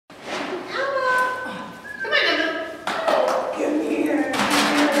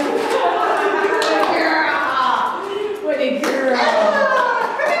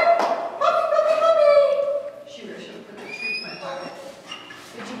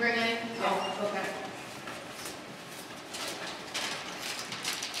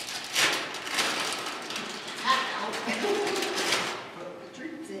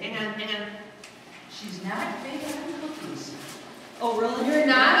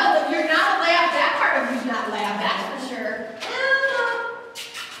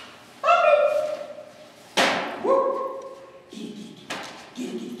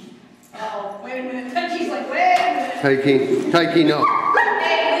Taking up.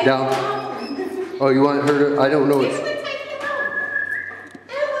 Down. Oh, you want her to, I don't know. It's, you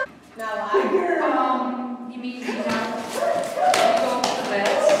mean, we go to the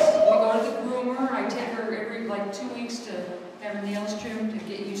vets, we go to the groomer, I take her every, like, 2 weeks to have her nails trimmed, to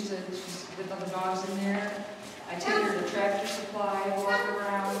get used to, with other dogs in there. I take her to Tractor Supply, walk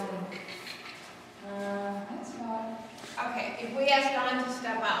around, and, that's about. Okay, if we ask Dawn to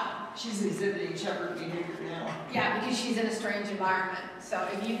step out. She's exhibiting shepherd behavior now. Yeah, because she's in a strange environment. So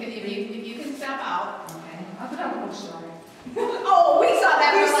if you can step out. Okay, I'll put out a little story. Oh, we saw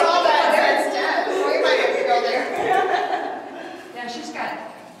that. We saw that instead. We might have to go there. Yeah, she's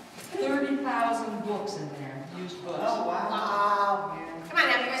got 30,000 books in there, used books. Oh, wow. Wow. Yeah. Come on,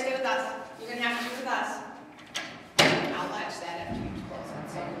 Abby, you're gonna stay with us. You're gonna have to stay with us. I'll latch that after you close that.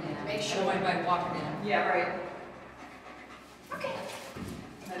 So make sure. I don't mind walking in. Yeah, right. Okay.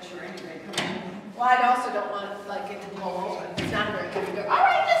 Not sure anybody coming in. Well, I also don't want like it to blow open. It's not very good to go. All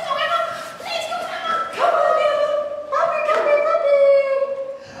right, let's go, Emma. Let's go, Emma. Come on, Emma. Puppy, puppy, puppy.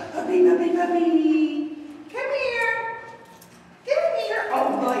 Puppy, puppy, puppy. Come here. Come here. Oh,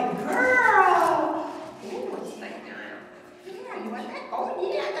 my girl. Oh, what's that now? Yeah, you want that? Oh,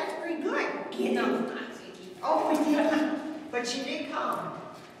 yeah, that's pretty good. Get up. Oh, yeah. But she did come.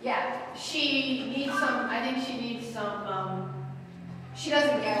 Yeah, she needs some, I think she needs some, she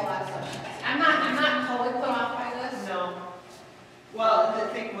doesn't get a lot of social. I'm not totally put off by this. No. Well, the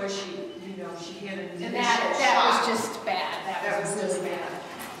thing was she had an And initial that shock. was just bad. That was really bad.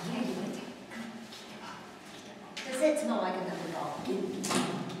 Yeah, you want to does it smell like another dog?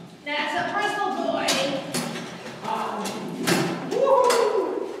 That's a Bristol boy. Woo!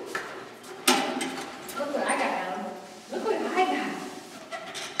 Look what I got, Adam. Look what I got.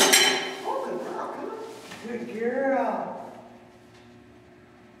 Oh, good girl, come on. Good girl.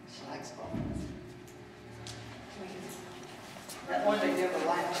 She likes bones. That one they never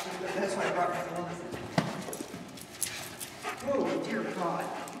latched, but that's why I brought her the one. Oh, dear God.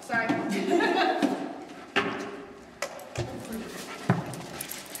 Sorry.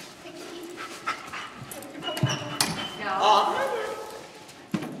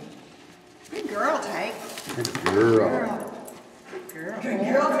 Good girl, Tank. good girl. Good girl. Good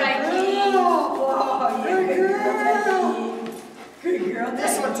girl, Mikey. Good girl. Good girl.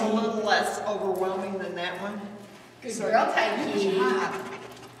 This one's a little less overwhelming than that one. Good girl, Mikey. Good job.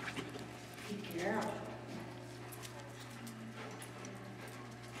 Good girl.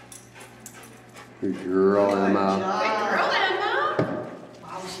 Good girl, Emma. Good girl, Emma.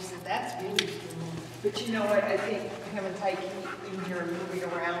 Wow, she said that's really cool. But you know what? I think having Tyke in here and moving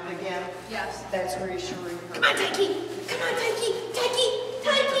around again, Yes. that's reassuring her. Come on, Tikey. Come on, Tikey. Tikey.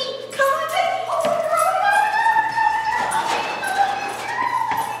 Tikey. Come on, Tikey. Oh, my girl.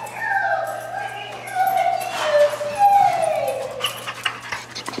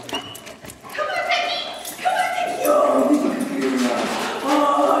 Come on, Tikey. Come on, Tikey.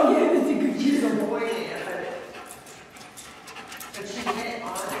 Oh, yeah, that's a good girl. She's avoiding it, but she hit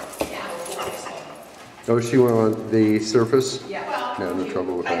on it. Yeah. Oh, she went on the surface? Yeah. Well, Yeah, no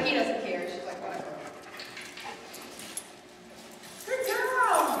trouble with that. Tikey doesn't care. She's like, whatever. Good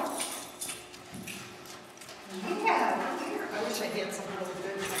girl. Yeah. I wish I had some really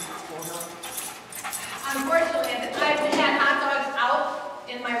good things for her. Unfortunately, I've had hot dogs out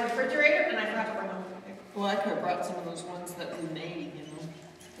in my refrigerator, and I forgot to bring them. Well, I could have brought some of those ones that we made, you know.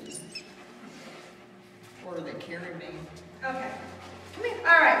 Or they carry me. Okay. Come here.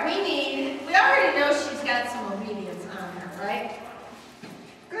 All right, we already know she's got some obedience on her, right?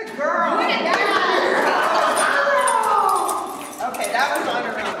 Good girl. Good girl. Okay, that was on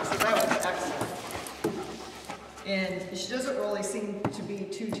her own, so that was excellent. And she doesn't really seem to be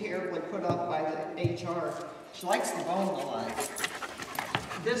too terribly put up by the HR. She likes the bone a lot.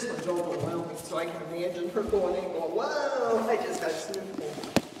 This one's overwhelming, so I can imagine her going in and going, whoa, I just got sniffed.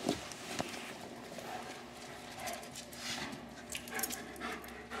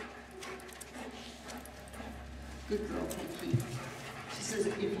 Good girl, Pinky. She says,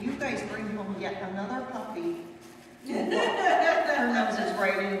 if you guys bring home yet another puppy, her nose is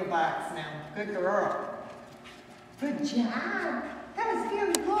right in the box now. Good girl. Good job. That was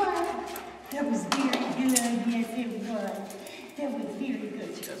very good. That was very good. Yes, it was. That was very good.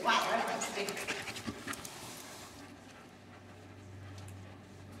 She goes, wow, that's my stick.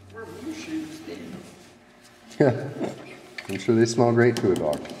 Where were your shoes then? Yeah. I'm sure they smell great to a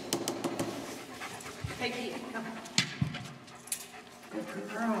dog. Hey, Keith, come. Good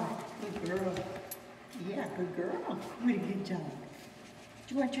girl. Good girl. Yeah, good girl. What a good job.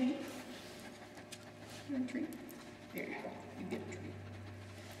 Do you want a treat? You want a treat? There you go. You get a treat.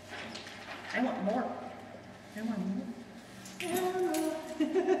 I want more. I want more.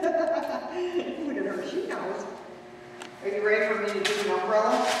 Look at her, she knows. Are you ready for me to do an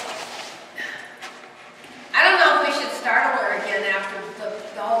umbrella? I don't know if we should startle her again after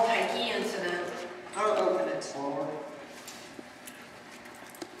the whole Taiki incident. I'll open it slower.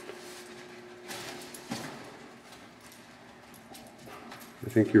 I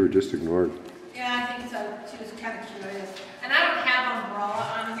think you were just ignored. Yeah, I think so. She was kind of curious. And I don't have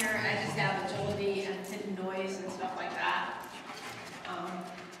umbrella on here. I just have agility and hidden noise and stuff like that.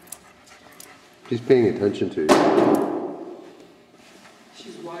 She's paying attention to you.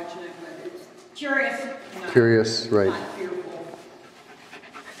 She's watching it, but it's Curious. not, Curious, right. not fearful.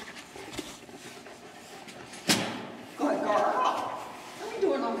 Good girl. I'm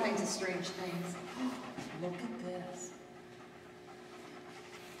doing all kinds of strange things. Look at this.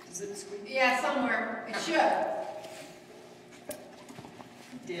 Does it squeak? Yeah, somewhere. It should.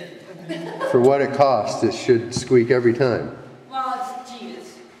 Did. For what it costs, it should squeak every time. Well, it's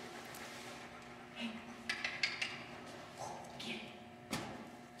genius.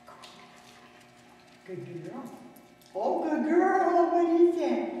 Good girl. Oh, good girl. What do you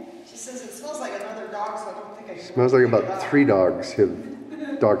think? She says it smells like another dog, so I don't think I can. Smells like pick it about up. 3 dogs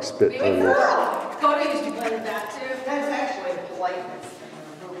have dog spit Maybe on this. Cody used to play with that too. That's actually a politeness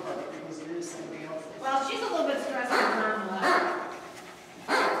thing on her part because it is somebody else. Well, she's a little bit stressed when Mom left.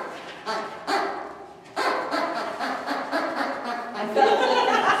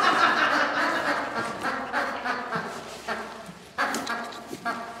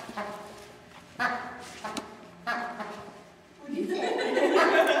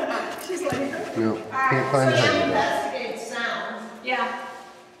 She's like, No, can't find so her. investigate sound. Yeah.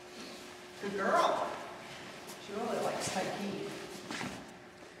 Good girl. She really likes Taiki.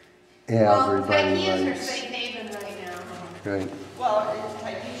 Well, Everybody Taiki is her likes. safe haven right now. Right. Well,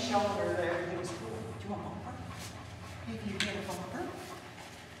 Taiki's showing her that everything's cool. Do you want bumper? Hey, can you get a bumper?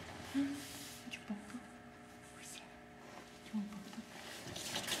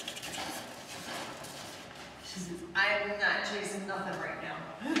 She says, I'm not chasing nothing right now.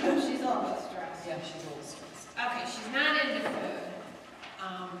 She's a little bit stressed. Yeah, she's a little stressed. Okay, she's not into food.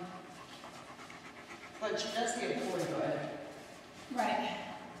 But she does get a toy good. Right.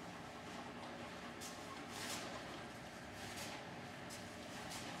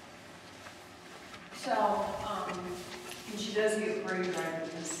 So, And she does get pretty right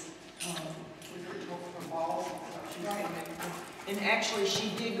because with her took her balls and stuff, she's gonna make them. And actually, she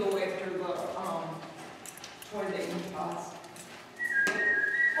did go after the toy that you bought.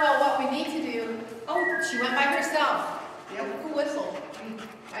 well, what we need to do, oh, she went by herself. Yep. Who whistled?